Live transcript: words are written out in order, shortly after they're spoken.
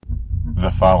The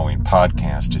following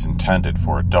podcast is intended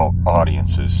for adult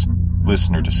audiences.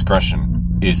 Listener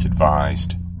discretion is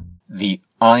advised. The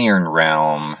Iron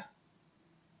Realm,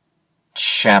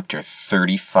 Chapter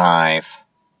 35,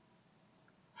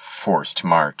 Forced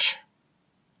March.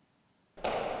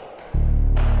 The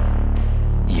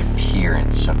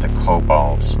appearance of the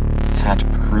kobolds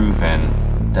had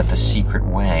proven that the secret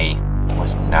way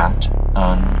was not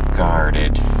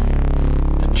unguarded.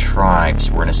 The tribes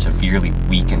were in a severely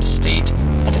weakened state,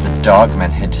 and the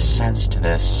dogmen had sensed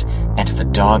this, and the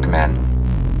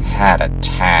dogmen had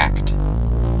attacked.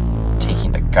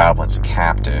 Taking the goblins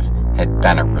captive had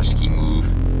been a risky move.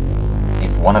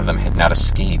 If one of them had not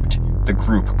escaped, the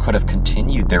group could have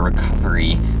continued their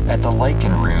recovery at the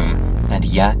Lycan Room, and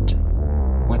yet,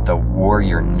 with the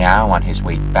warrior now on his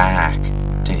way back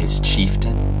to his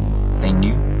chieftain, they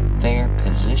knew their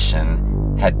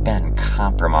position had been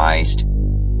compromised.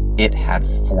 It had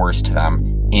forced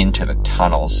them into the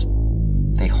tunnels.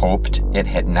 They hoped it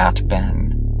had not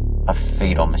been a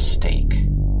fatal mistake.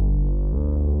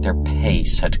 Their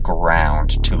pace had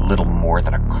ground to little more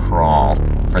than a crawl,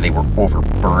 for they were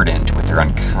overburdened with their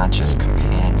unconscious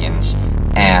companions,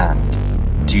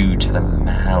 and, due to the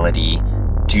malady,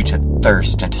 due to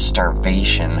thirst and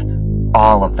starvation,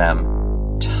 all of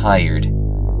them tired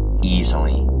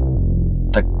easily.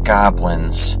 The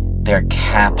goblins, their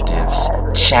captives,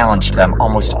 challenged them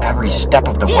almost every step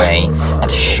of the way, and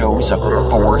shows of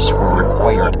force were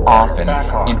required often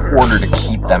in order to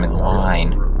keep them in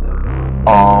line.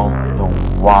 All the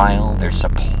while their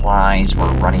supplies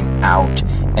were running out,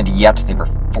 and yet they were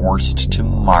forced to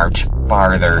march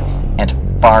farther and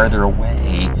farther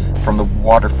away from the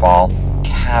waterfall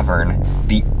cavern,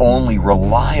 the only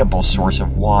reliable source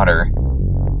of water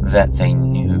that they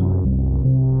knew.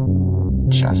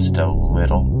 Just a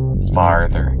little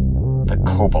farther, the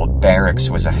kobold barracks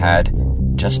was ahead.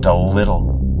 Just a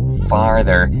little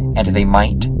farther, and they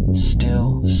might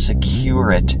still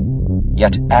secure it.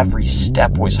 Yet every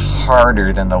step was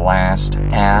harder than the last,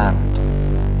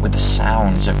 and with the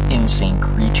sounds of insane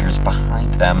creatures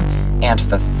behind them and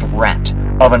the threat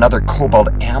of another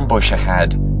kobold ambush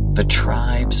ahead, the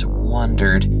tribes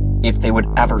wondered if they would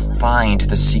ever find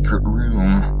the secret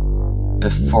room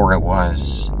before it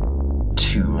was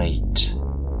too late.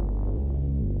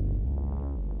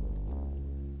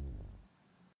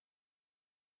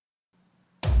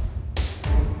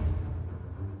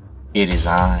 It is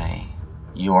I,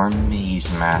 your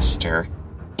Maze Master,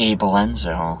 Abel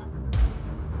Enzo,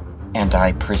 and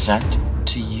I present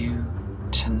to you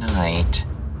tonight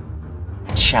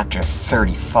Chapter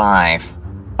 35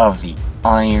 of the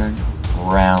Iron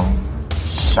Realm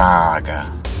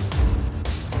Saga.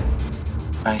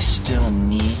 I still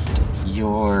need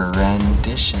your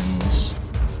renditions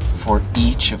for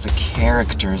each of the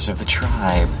characters of the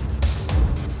tribe.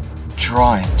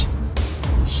 Draw it,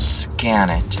 scan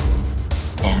it,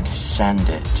 and send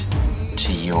it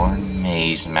to your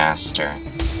Maze Master.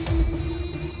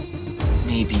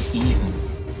 Maybe even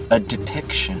a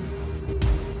depiction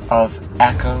of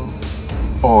Echo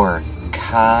or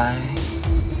Kai.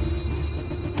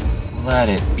 Let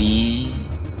it be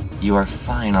your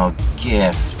final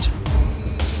gift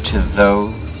to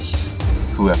those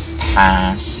who have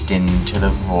passed into the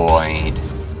void,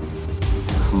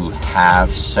 who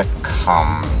have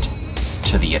succumbed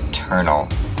to the eternal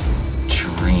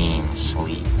dream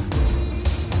sleep.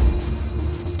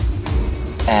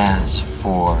 As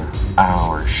for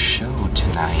our show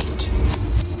tonight,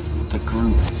 the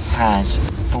group has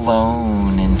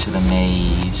flown into the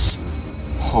maze,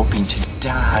 hoping to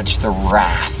dodge the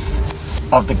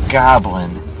wrath of the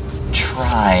goblin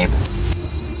tribe.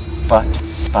 But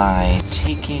by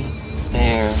taking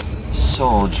their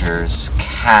soldiers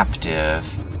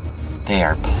captive, they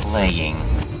are playing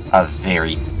a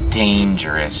very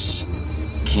dangerous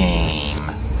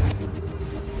game.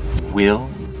 Will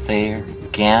their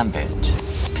gambit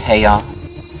pay off?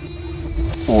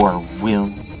 Or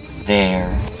will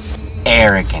their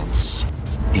arrogance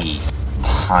be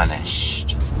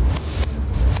punished?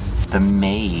 The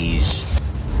maze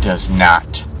does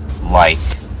not like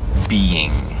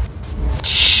being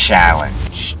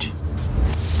challenged.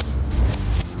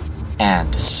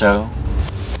 And so,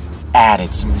 at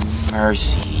its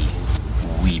mercy,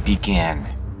 we begin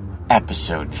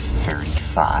episode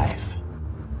 35.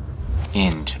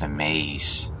 Into the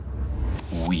maze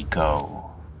we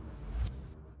go.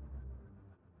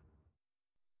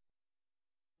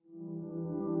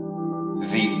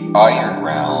 The Iron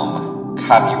Realm,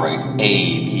 copyright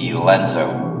A.B.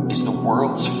 Lenzo, is the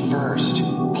world's first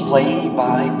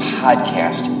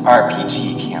play-by-podcast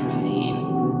RPG campaign.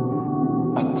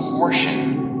 A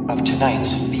portion of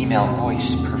tonight's female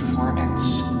voice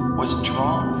performance was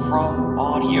drawn from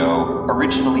audio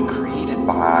originally created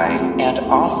by and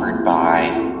offered by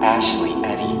Ashley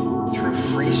Eddy through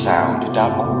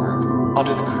freesound.org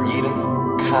under the Creative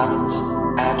Commons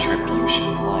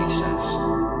Attribution License.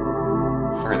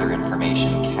 Further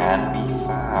information can be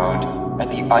found at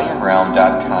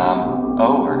theironrealm.com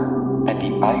or at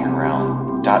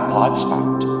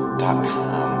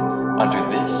theironrealm.blogspot.com under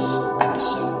this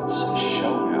episode's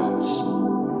show notes.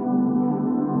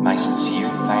 My sincere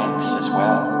thanks as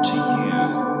well to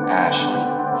you, Ashley,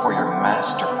 for your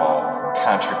masterful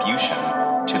contribution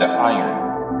to the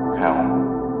Iron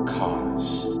Realm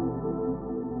cause.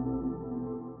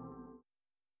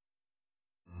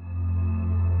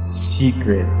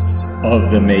 Secrets of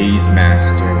the Maze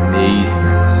Master.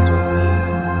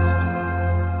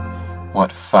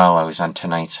 What follows on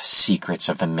tonight's Secrets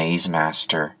of the Maze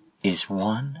Master is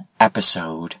one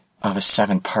episode of a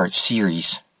 7-part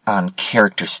series on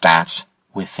character stats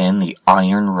within the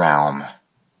Iron Realm.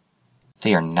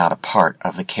 They are not a part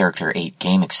of the Character 8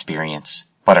 game experience,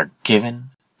 but are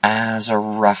given as a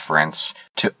reference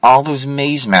to all those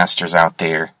Maze Masters out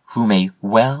there who may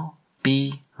well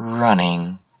be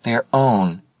running their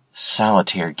own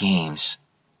solitaire games.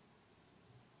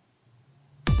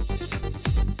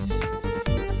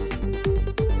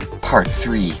 Part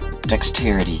 3,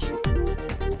 Dexterity.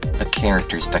 A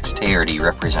character's dexterity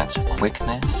represents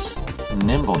quickness,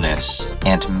 nimbleness,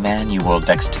 and manual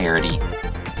dexterity.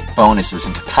 Bonuses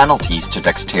and penalties to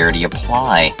dexterity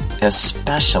apply,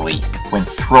 especially when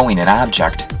throwing an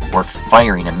object or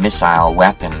firing a missile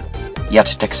weapon.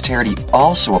 Yet dexterity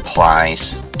also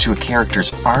applies to a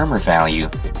character's armor value,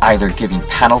 either giving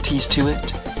penalties to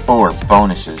it or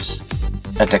bonuses.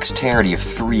 A dexterity of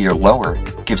 3 or lower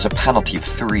gives a penalty of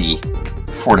 3,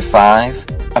 4 to 5,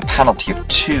 a penalty of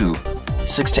 2,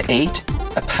 6 to 8,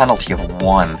 a penalty of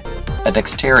 1, a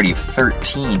dexterity of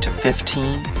 13 to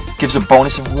 15 gives a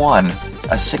bonus of 1,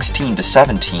 a 16 to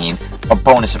 17, a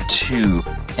bonus of 2,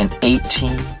 an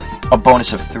 18, a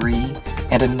bonus of 3,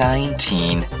 and a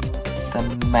 19, the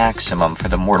maximum for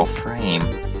the mortal frame,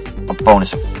 a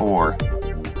bonus of 4.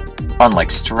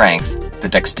 Unlike strength, the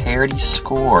dexterity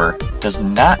score does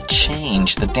not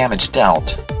change the damage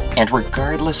dealt, and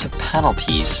regardless of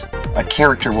penalties, a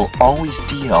character will always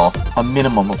deal a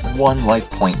minimum of 1 life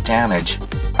point damage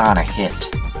on a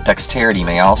hit. Dexterity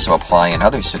may also apply in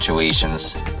other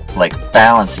situations, like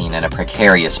balancing in a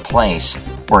precarious place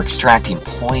or extracting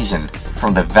poison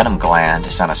from the venom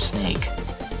glands on a snake.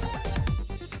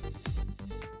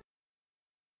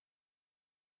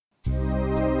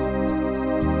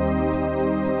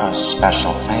 A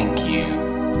special thank you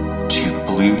to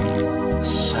Blue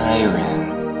Siren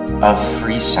of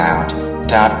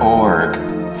freesound.org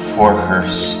for her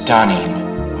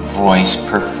stunning voice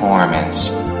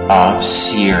performance of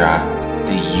Sierra,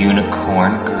 the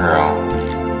Unicorn Girl.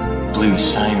 Blue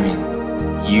Siren,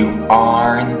 you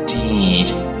are indeed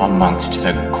amongst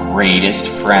the greatest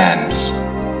friends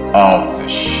of the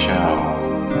show.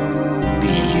 Be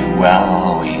you well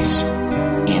always,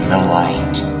 in the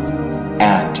light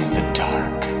and in the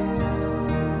dark.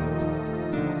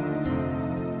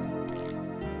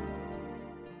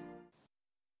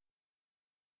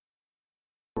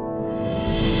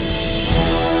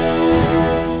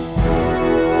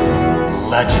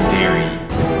 Legendary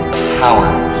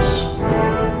powers.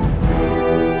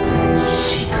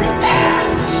 Secret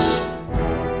paths.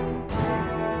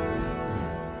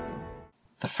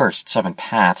 The first 7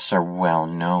 paths are well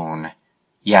known,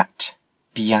 yet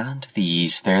beyond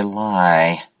these there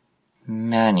lie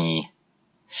many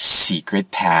secret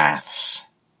paths.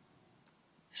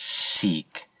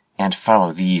 Seek and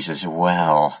follow these as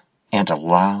well, and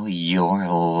allow your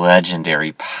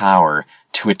legendary power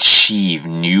to achieve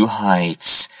new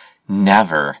heights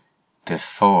never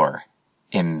before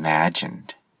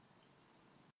imagined.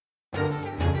 The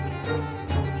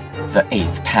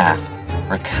 8th path,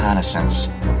 Reconnaissance.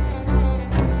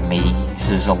 The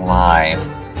maze is alive,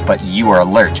 but you are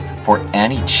alert for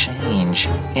any change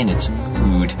in its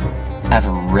mood,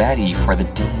 ever ready for the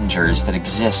dangers that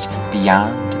exist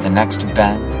beyond the next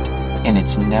bend in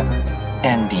its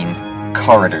never-ending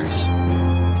corridors.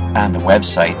 On the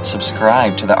website,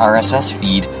 subscribe to the RSS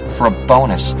feed for a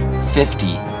bonus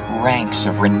 50 ranks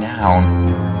of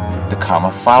renown. Become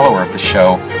a follower of the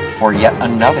show for yet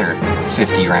another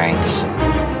 50 ranks.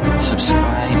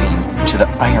 Subscribing to the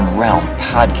Iron Realm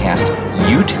Podcast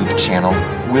YouTube channel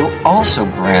will also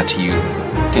grant you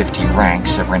 50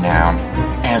 ranks of renown,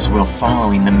 as will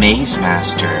following the Maze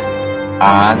Master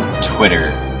on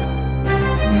Twitter.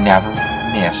 Never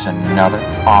miss another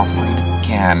offering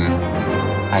again.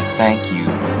 I thank you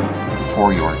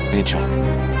for your vigil.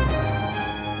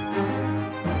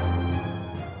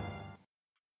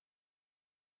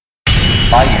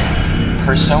 Iron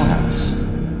Personas.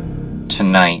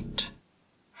 Tonight,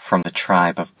 from the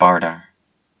tribe of Bardar,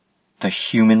 the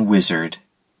human wizard,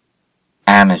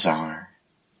 Amazar.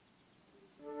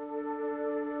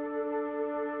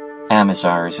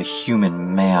 Amazar is a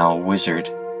human male wizard,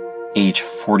 age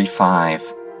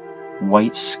 45,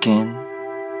 white skin,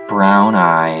 brown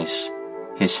eyes.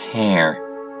 His hair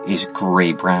is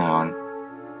gray-brown.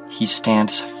 He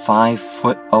stands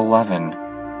 5'11"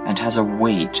 and has a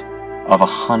weight of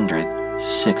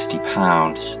 160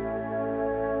 pounds.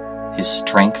 His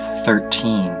strength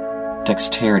 13,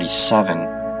 dexterity 7,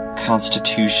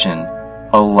 constitution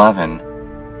 11,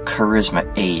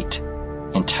 charisma 8,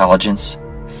 intelligence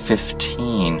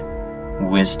 15,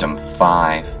 wisdom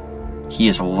 5. He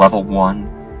is level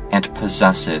 1 and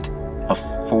possessed of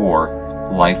 4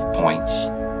 life points.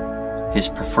 His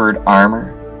preferred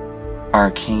armor,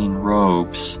 arcane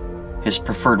robes. His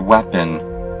preferred weapon,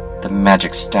 the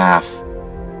magic staff.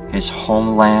 His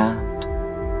homeland,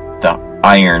 the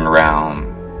Iron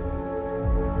Realm.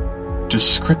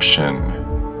 Description: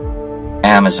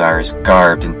 Amazar is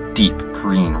garbed in deep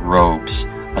green robes,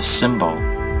 a symbol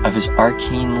of his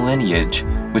arcane lineage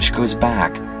which goes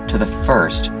back to the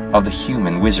first of the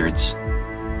human wizards.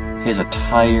 His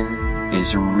attire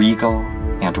is regal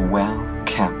and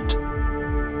well-kept.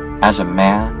 As a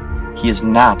man, he is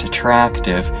not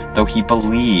attractive, though he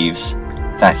believes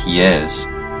that he is.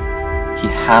 He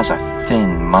has a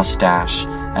thin mustache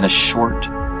and a short,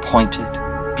 pointed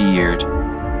beard.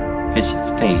 His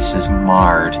face is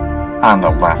marred on the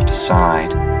left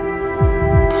side.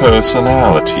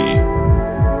 Personality: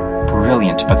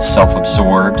 Brilliant but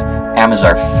self-absorbed,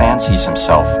 Amazar fancies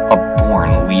himself a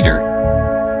born leader.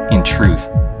 In truth,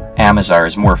 Amazar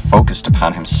is more focused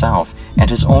upon himself and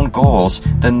his own goals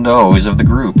than those of the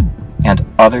group, and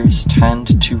others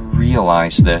tend to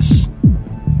realize this.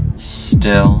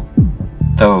 Still,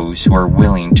 those who are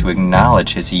willing to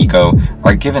acknowledge his ego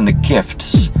are given the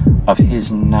gifts of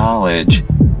his knowledge,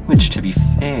 which, to be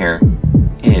fair,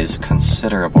 is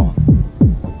considerable.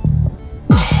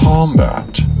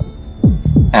 Combat: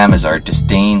 Amazar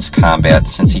disdains combat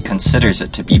since he considers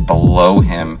it to be below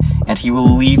him, and he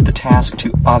will leave the task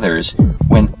to others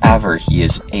whenever he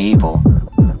is able.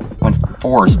 When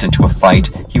forced into a fight,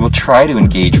 he will try to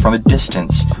engage from a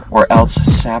distance, or else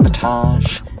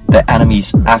sabotage the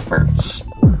enemy's efforts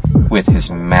with his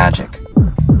magic.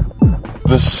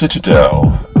 The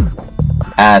Citadel: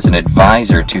 As an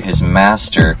advisor to his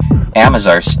master,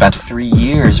 Amazar spent 3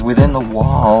 years within the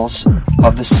walls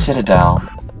of the Citadel,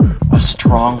 a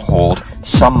stronghold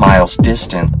some miles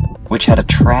distant, which had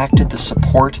attracted the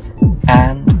support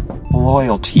and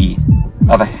loyalty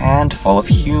of a handful of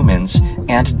humans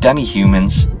and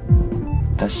demi-humans.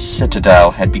 The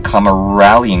Citadel had become a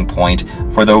rallying point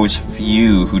for those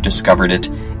few who discovered it,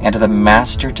 and the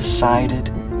master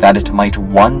decided that it might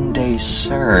one day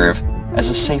serve as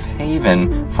a safe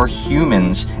haven for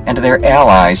humans and their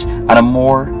allies on a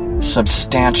more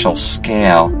substantial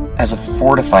scale, as a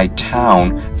fortified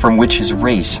town from which his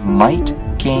race might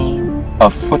gain a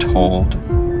foothold.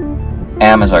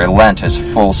 Amazar lent his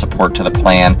full support to the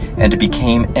plan and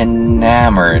became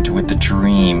enamored with the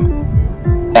dream.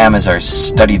 Amazar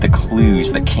studied the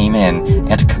clues that came in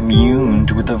and communed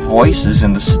with the voices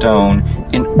in the stone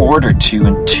in order to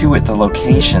intuit the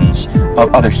locations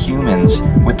of other humans,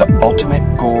 with the ultimate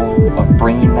goal of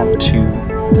bringing them to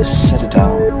the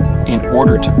Citadel in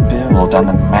order to build on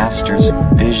the Master's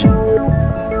vision.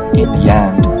 In the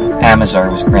end, Amazar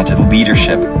was granted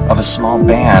leadership of a small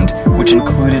band which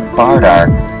included Bardar,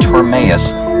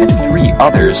 Tormaeus, and 3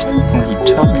 others whom he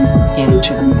took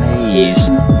into the maze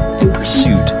in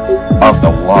pursuit of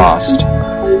the lost.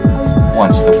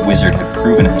 Once the wizard had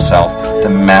proven himself, the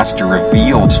master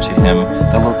revealed to him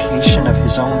the location of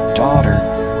his own daughter,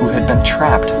 who had been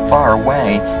trapped far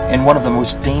away in one of the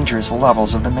most dangerous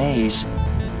levels of the maze.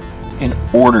 In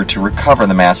order to recover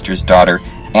the master's daughter,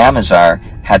 Amazar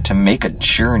had to make a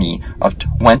journey of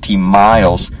 20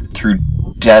 miles through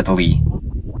deadly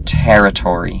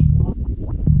territory.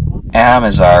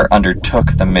 Amazar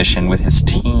undertook the mission with his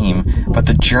team, but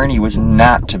the journey was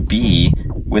not to be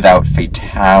without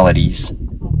fatalities.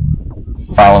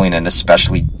 Following an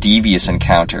especially devious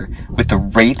encounter with the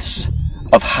wraiths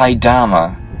of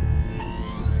Haidama,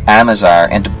 Amazar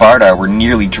and Bardar were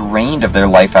nearly drained of their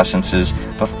life essences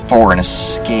before an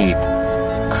escape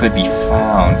could be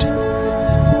found.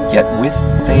 Yet with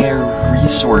their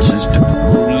resources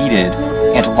depleted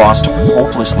and lost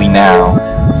hopelessly now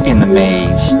in the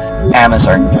maze,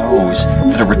 Amazar knows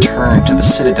that a return to the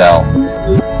Citadel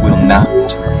will not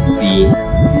be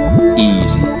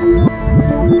easy.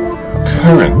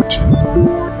 Current.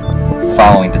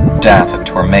 Following the death of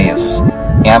Tormaeus,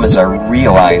 Amazar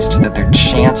realized that their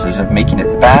chances of making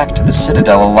it back to the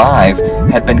Citadel alive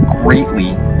had been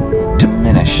greatly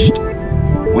diminished.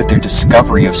 With their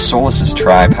discovery of Solus's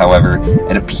tribe, however,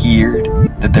 it appeared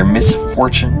that their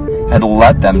misfortune had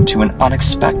led them to an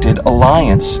unexpected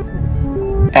alliance.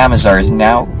 Amazar is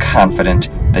now confident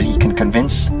that he can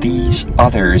convince these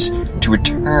others to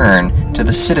return to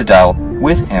the Citadel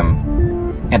with him,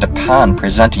 and upon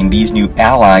presenting these new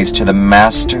allies to the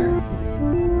Master,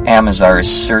 Amazar is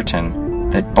certain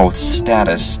that both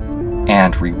status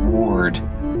and reward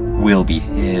will be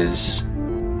his.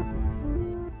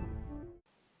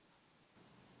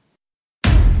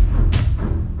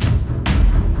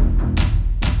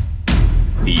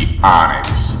 The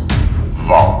Onyx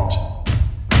Vault.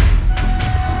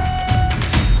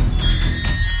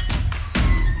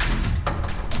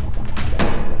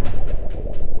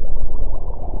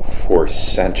 For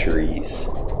centuries,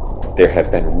 there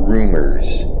have been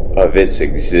rumors of its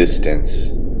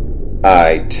existence.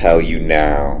 I tell you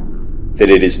now that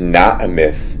it is not a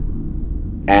myth,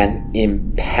 an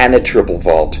impenetrable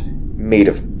vault made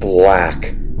of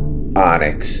black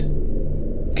onyx,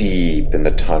 deep in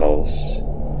the tunnels,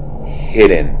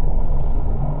 hidden,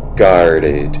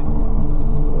 guarded,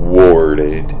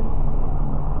 warded.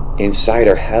 Inside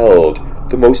are held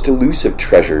the most elusive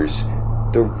treasures,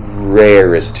 the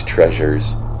rarest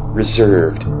treasures,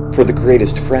 reserved for the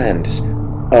greatest friends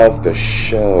of the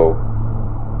show.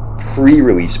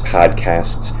 Pre-release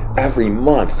podcasts every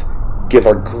month give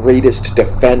our greatest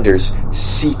defenders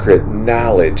secret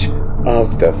knowledge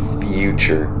of the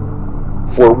future,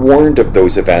 forewarned of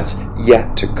those events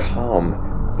yet to come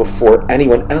before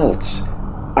anyone else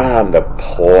on the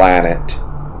planet.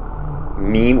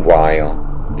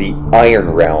 Meanwhile, the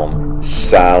Iron Realm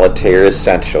Solitaire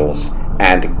Essentials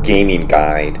and Gaming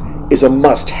Guide is a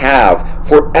must-have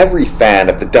for every fan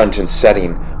of the dungeon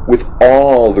setting, with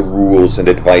all the rules and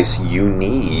advice you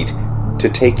need to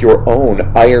take your own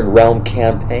Iron Realm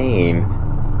campaign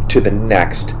to the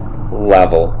next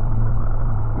level.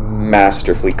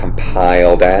 Masterfully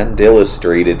compiled and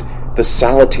illustrated, the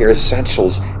Solitaire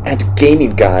Essentials and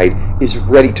Gaming Guide is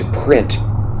ready to print,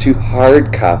 to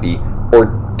hard copy,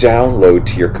 or download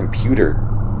to your computer,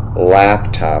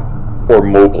 laptop, or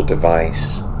mobile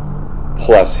device.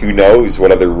 Plus, who knows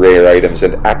what other rare items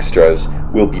and extras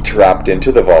will be dropped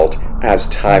into the vault as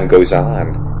time goes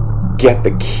on. Get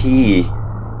the key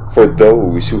for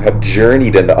those who have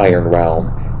journeyed in the Iron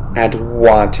Realm and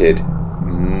wanted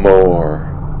more.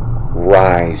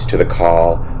 Rise to the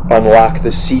call. Unlock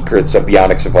the secrets of the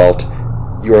Onyx Vault.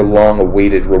 Your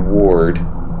long-awaited reward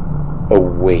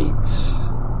awaits.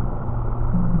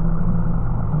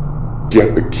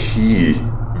 Get the key.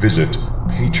 Visit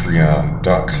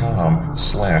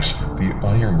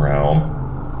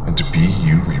patreon.com/theironrealm and be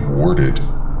you rewarded.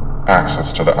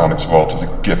 Access to the Onyx Vault is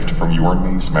a gift from your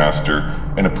Maze Master,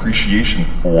 an appreciation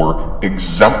for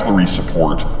exemplary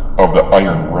support of the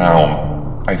Iron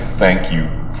Realm. I thank you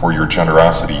for your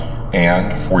generosity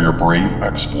and for your brave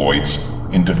exploits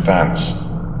in defense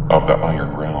of the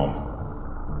Iron Realm.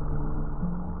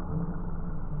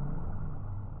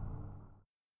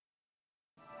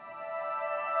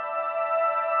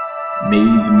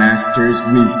 Maze Master's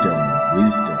wisdom.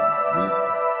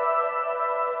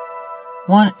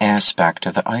 One aspect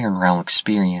of the Iron Realm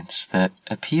experience that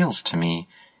appeals to me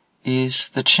is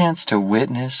the chance to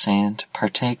witness and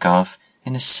partake of,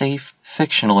 in a safe,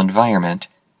 fictional environment,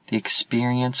 the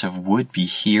experience of would-be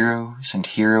heroes and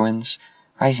heroines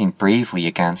rising bravely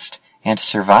against and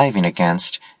surviving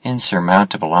against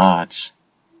insurmountable odds.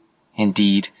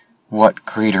 Indeed, what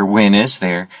greater win is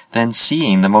there than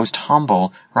seeing the most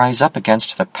humble rise up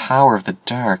against the power of the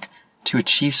dark to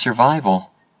achieve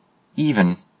survival,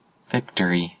 even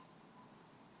victory?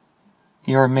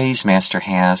 Your Maze Master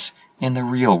has, in the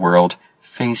real world,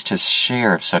 faced his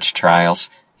share of such trials,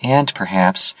 and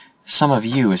perhaps some of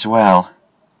you as well.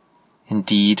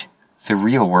 Indeed, the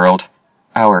real world,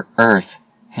 our Earth,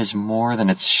 has more than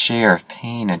its share of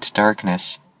pain and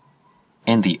darkness.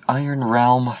 In the Iron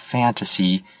Realm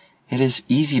fantasy, it is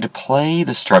easy to play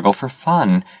the struggle for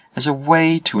fun as a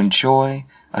way to enjoy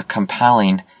a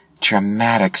compelling,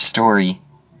 dramatic story.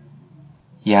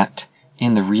 Yet,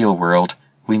 in the real world,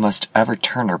 we must ever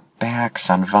turn our backs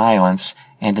on violence,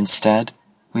 and instead,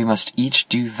 we must each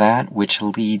do that which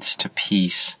leads to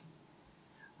peace.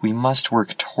 We must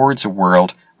work towards a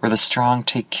world where the strong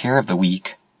take care of the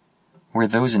weak, where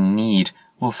those in need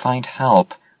will find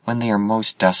help when they are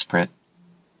most desperate,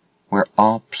 where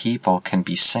all people can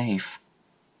be safe,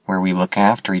 where we look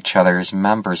after each other as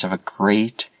members of a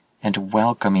great and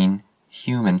welcoming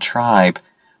human tribe,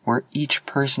 where each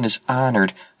person is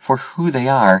honored for who they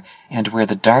are, and where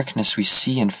the darkness we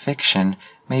see in fiction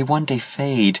may one day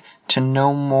fade to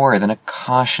no more than a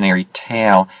cautionary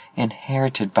tale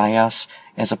inherited by us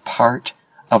as a part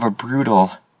of a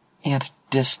brutal and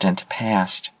distant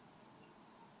past.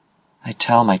 I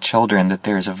tell my children that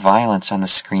there is a violence on the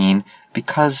screen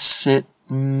because it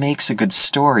makes a good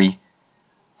story,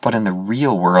 but in the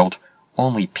real world,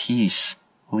 only peace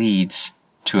leads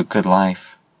to a good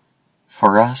life,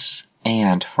 for us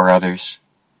and for others.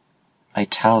 I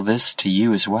tell this to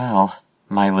you as well,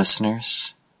 my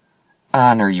listeners.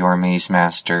 Honor your Maze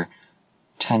Master.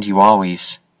 Tend you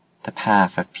always the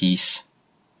path of peace.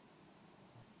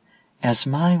 As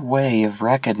my way of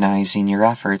recognizing your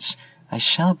efforts, I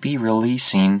shall be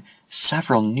releasing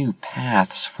several new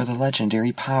paths for the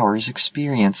legendary powers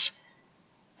experience.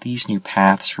 These new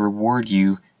paths reward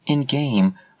you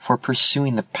in-game for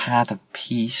pursuing the path of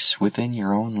peace within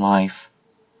your own life.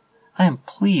 I am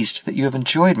pleased that you have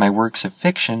enjoyed my works of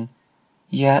fiction,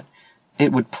 yet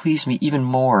it would please me even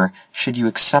more should you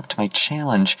accept my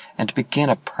challenge and begin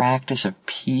a practice of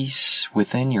peace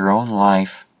within your own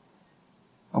life.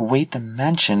 Await the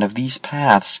mention of these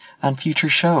paths on future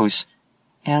shows,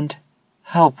 and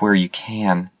help where you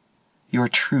can. Your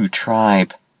true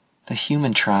tribe, the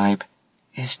human tribe,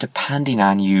 is depending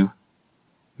on you.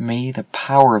 May the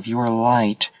power of your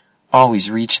light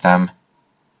always reach them,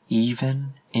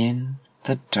 even in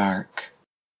the dark.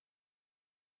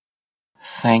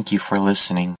 Thank you for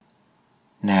listening.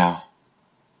 Now,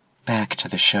 back to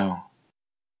the show.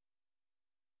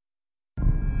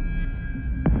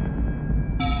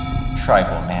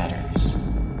 Tribal Matters.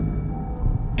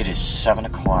 It is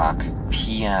 7:00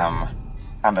 p.m.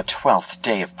 on the 12th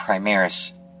day of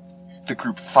Primaris. The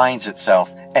group finds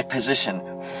itself at position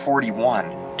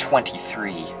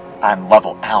 4123 on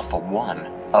level Alpha 1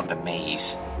 of the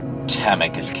maze.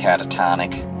 Temek is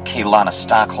catatonic. Kaylana,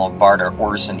 Stockholm, Barter,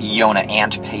 Orson, Iona,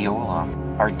 and Paola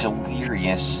are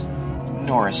delirious.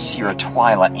 Nora, Sierra,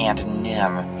 Twyla, and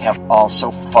Nim have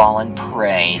also fallen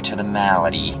prey to the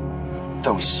malady.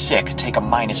 Those sick take a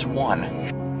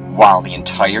 -1, while the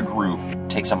entire group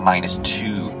takes a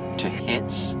 -2 to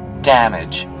hits,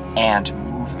 damage, and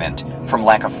movement from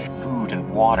lack of food and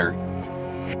water.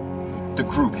 The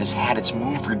group has had its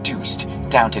move reduced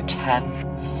down to 10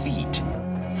 feet,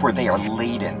 for they are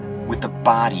laden with the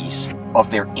bodies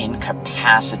of their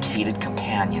incapacitated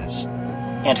companions,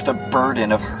 and the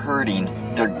burden of herding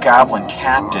their goblin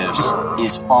captives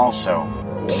is also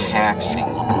taxing.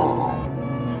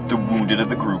 The wounded of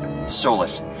the group: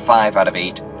 Solus, 5 out of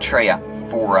 8, Treya,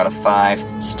 4 out of 5,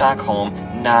 Stockholm,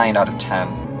 9 out of 10,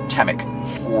 Temek,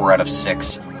 4 out of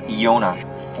 6, Iona,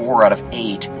 4 out of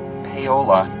 8,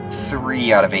 Paola,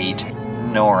 3 out of 8,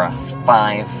 Nora,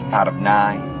 5 out of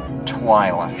 9,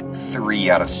 Twyla,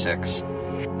 3 out of 6.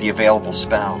 The available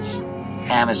spells: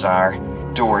 Amazar,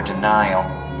 Door Denial,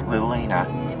 Lilena,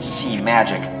 Sea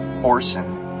Magic, Orson,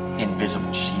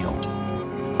 Invisible Shield.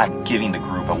 I'm giving the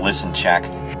group a listen check.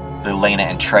 Lilena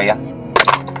and Treya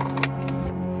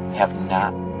have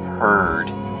not heard,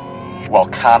 while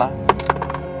Kana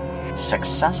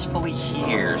successfully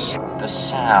hears the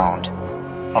sound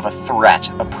of a threat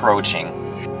approaching.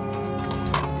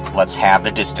 Let's have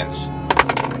the distance.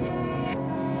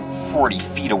 40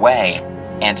 feet away.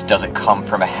 And does it come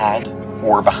from ahead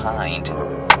or behind?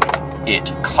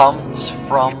 It comes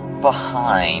from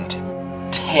behind,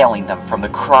 tailing them from the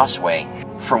crossway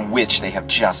from which they have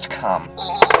just come.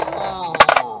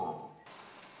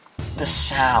 The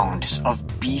sounds of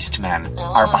beastmen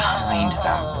are behind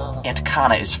them, and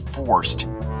Kana is forced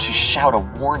to shout a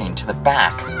warning to the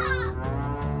back.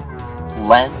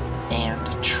 Len and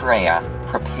Treya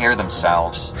prepare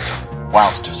themselves,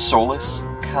 whilst Solus,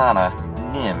 Kana,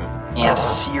 Nim, and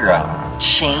Sierra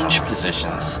change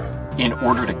positions in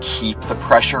order to keep the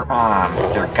pressure on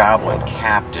their goblin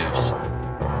captives.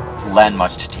 Len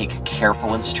must take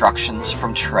careful instructions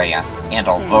from Treya, and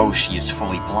although she is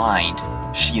fully blind,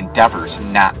 she endeavors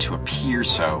not to appear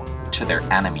so to their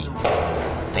enemy.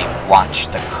 They watch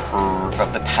the curve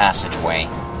of the passageway,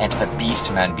 and the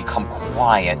beastmen become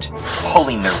quiet,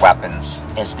 pulling their weapons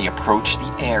as they approach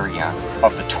the area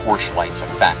of the torchlight's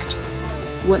effect.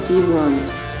 What do you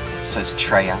want? Says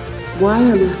Treya. Why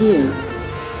are you here?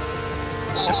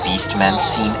 The beastmen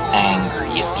seem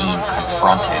angry at being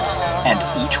confronted, and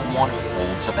each one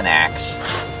holds up an axe.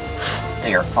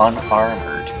 They are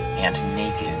unarmored and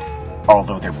naked,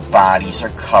 although their bodies are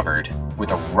covered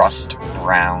with a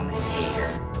rust-brown hair.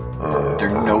 Their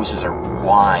noses are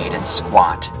wide and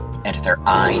squat, and their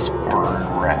eyes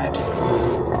burn red.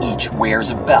 Each wears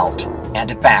a belt and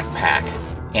a backpack,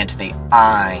 and they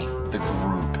eye the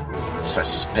group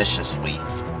suspiciously.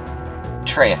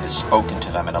 Treya has spoken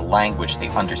to them in a language they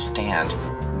understand,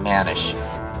 Manish,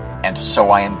 and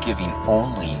so I am giving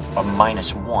only a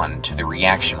 -1 to the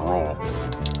reaction roll.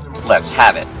 Let's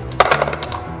have it,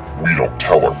 We don't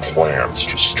tell our plans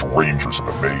to strangers in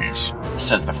the maze.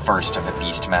 says the first of the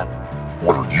Beastmen.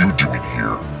 What are you doing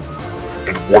here?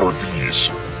 And what are these?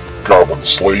 Goblin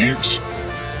slaves?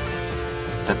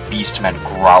 The Beastmen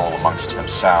growl amongst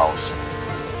themselves.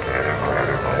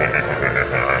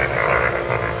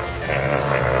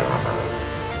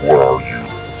 What are you?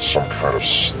 Some kind of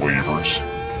slavers?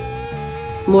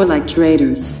 More like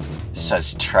traitors.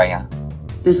 Says Treya.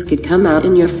 This could come out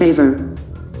in your favor.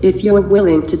 If you're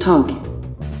willing to talk.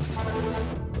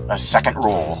 A second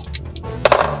roll.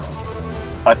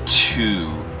 A 2.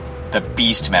 The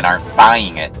Beastmen aren't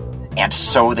buying it, and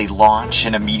so they launch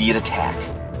an immediate attack.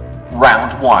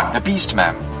 Round 1, the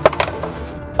Beastmen.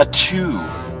 A 2.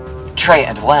 Treya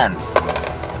and Len.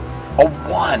 A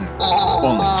 1.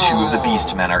 Only 2 of the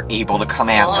Beastmen are able to come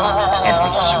at them, and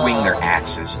they swing their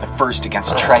axes, the first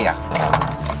against Treya.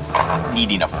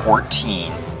 Needing a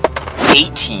 14.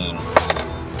 18.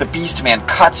 The Beastman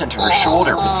cuts into her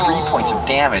shoulder for 3 points of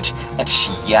damage, and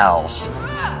she yells.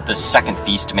 The second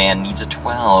Beastman needs a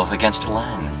 12 against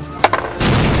Len.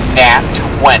 Nat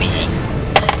 20.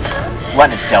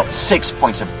 Len is dealt 6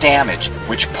 points of damage,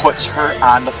 which puts her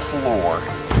on the floor.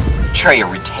 Treya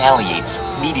retaliates,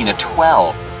 needing a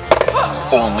 12.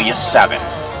 Only a 7.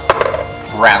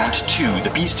 Round 2,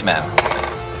 the Beastmen.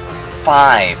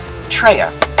 5.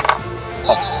 Treya.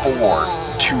 A 4.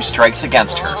 2 strikes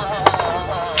against her.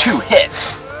 2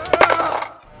 hits.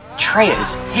 Treya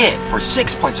is hit for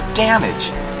 6 points of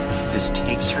damage. This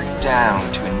takes her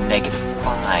down to a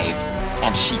 -5,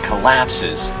 and she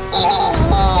collapses.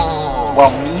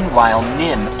 While meanwhile,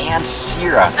 Nim and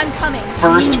Sierra I'm coming.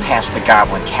 burst past the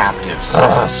goblin captives,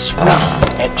 swing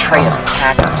at Treya's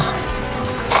attackers.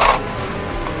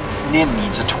 Nim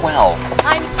needs a 12.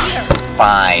 I'm here.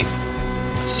 5.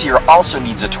 Sierra also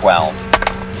needs a 12.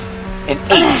 An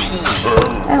 18.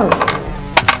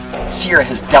 Sierra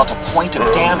has dealt a point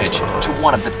of damage to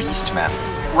one of the Beastmen.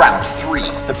 Round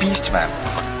 3, the Beastmen.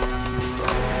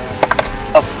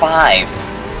 A 5.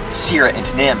 Sierra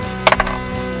and Nim.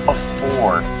 A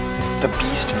 4. The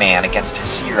Beastman against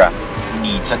Sierra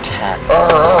needs a 10.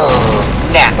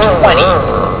 Nat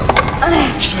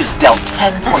 20. She is dealt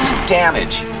 10 points of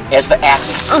damage as the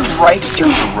axe strikes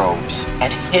through her robes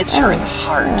and hits her in the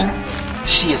heart.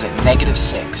 She is at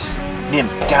 -6. Nim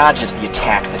dodges the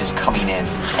attack that is coming in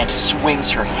and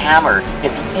swings her hammer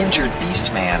at the injured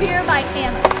Beastman. Fear my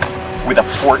hammer. With a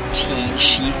 14,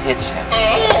 she hits him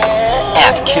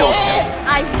and kills him.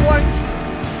 I warned you.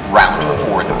 Round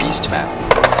 4, the Beastmen.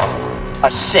 A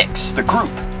 6, the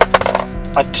group.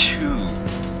 A 2.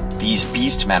 These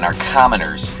Beastmen are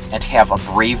commoners and have a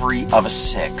bravery of a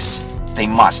 6. They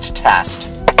must test.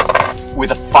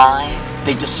 With a 5,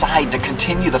 they decide to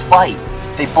continue the fight.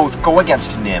 They both go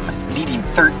against Nim, needing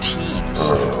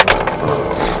 13s.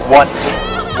 1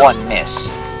 hit, 1 miss.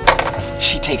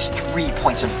 She takes 3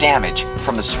 points of damage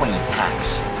from the swinging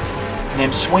axe.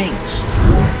 Nim swings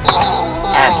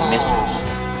and misses.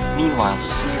 Meanwhile,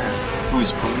 Sierra, who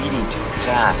is bleeding to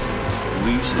death,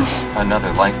 loses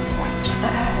another life point.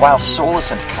 While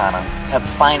Solus and Kana have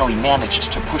finally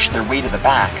managed to push their way to the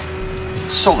back,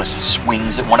 Solus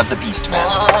swings at one of the Beastmen.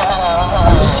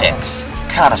 A 6.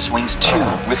 Kana swings 2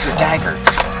 with her dagger.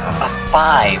 A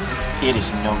 5. It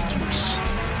is no use.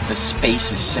 The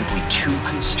space is simply too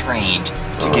constrained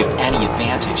to give any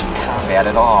advantage in combat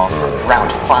at all.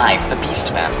 Round 5, the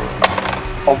Beastmen.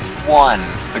 A 1,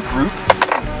 the group.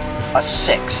 A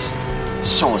 6.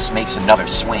 Solus makes another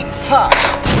swing.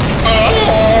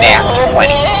 Nat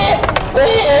 20.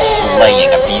 Slaying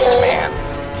a Beastman.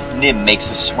 Nim makes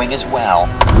a swing as well,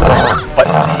 but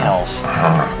fails.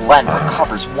 Len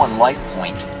recovers 1 life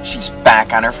point. She's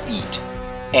back on her feet.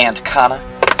 And Kana?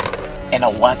 An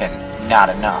 11, not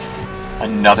enough.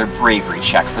 Another bravery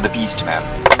check for the Beastmen.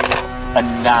 A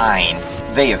 9.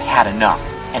 They have had enough,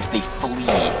 and they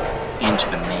flee into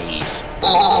the maze.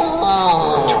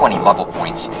 20 level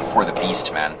points for the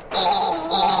Beastmen.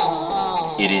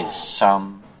 It is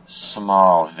some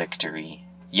small victory.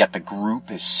 Yet the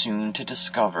group is soon to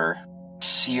discover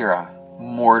Sierra,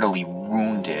 mortally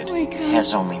wounded,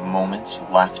 has only moments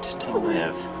left to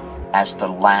live as the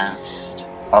last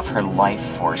of her life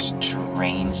force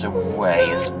drains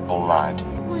away as blood,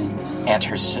 and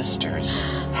her sisters,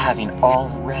 having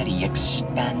already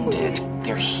expended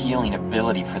their healing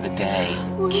ability for the day,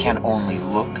 can only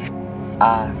look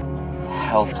on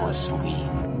helplessly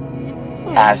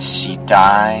as she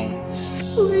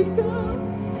dies,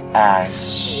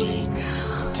 as she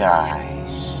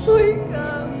dies. Wake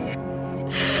up.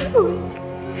 Wake up.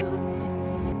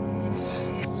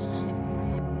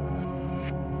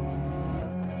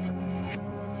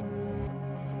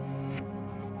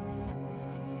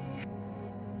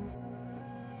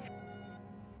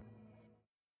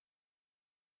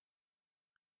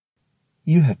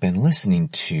 You have been listening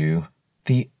to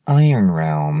The Iron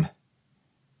Realm.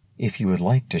 If you would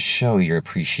like to show your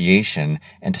appreciation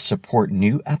and to support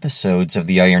new episodes of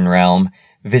The Iron Realm,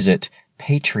 visit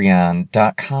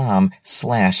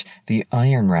patreon.com/The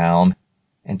Iron Realm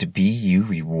and be you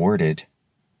rewarded.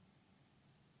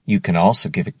 You can also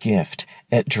give a gift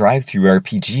at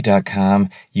drivethrurpg.com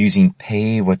using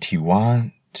Pay What You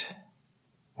Want,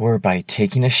 or by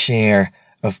taking a share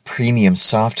of premium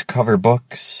softcover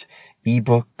books,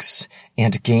 ebooks,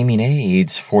 and gaming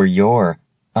aids for your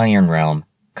Iron Realm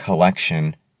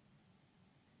collection.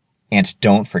 And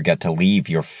don't forget to leave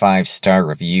your 5-star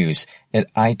reviews at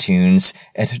iTunes,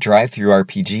 at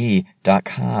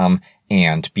drivethrurpg.com,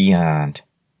 and beyond.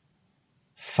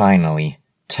 Finally,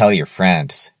 tell your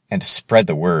friends and spread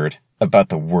the word about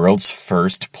the world's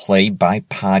first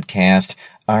play-by-podcast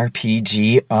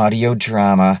RPG audio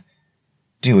drama.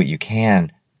 Do what you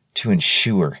can to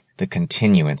ensure the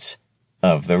continuance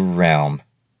of the realm.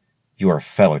 Your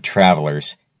fellow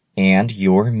travelers and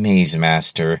your Maze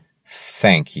Master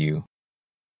thank you.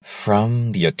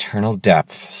 From the eternal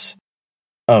depths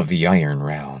of the Iron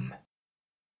Realm.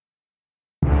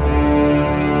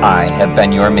 I have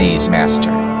been your Maze Master,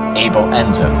 Abel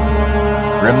Enzo.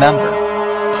 Remember,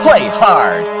 play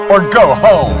hard or go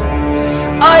home.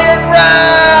 Iron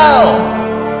Realm!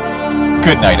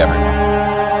 Good night, everyone.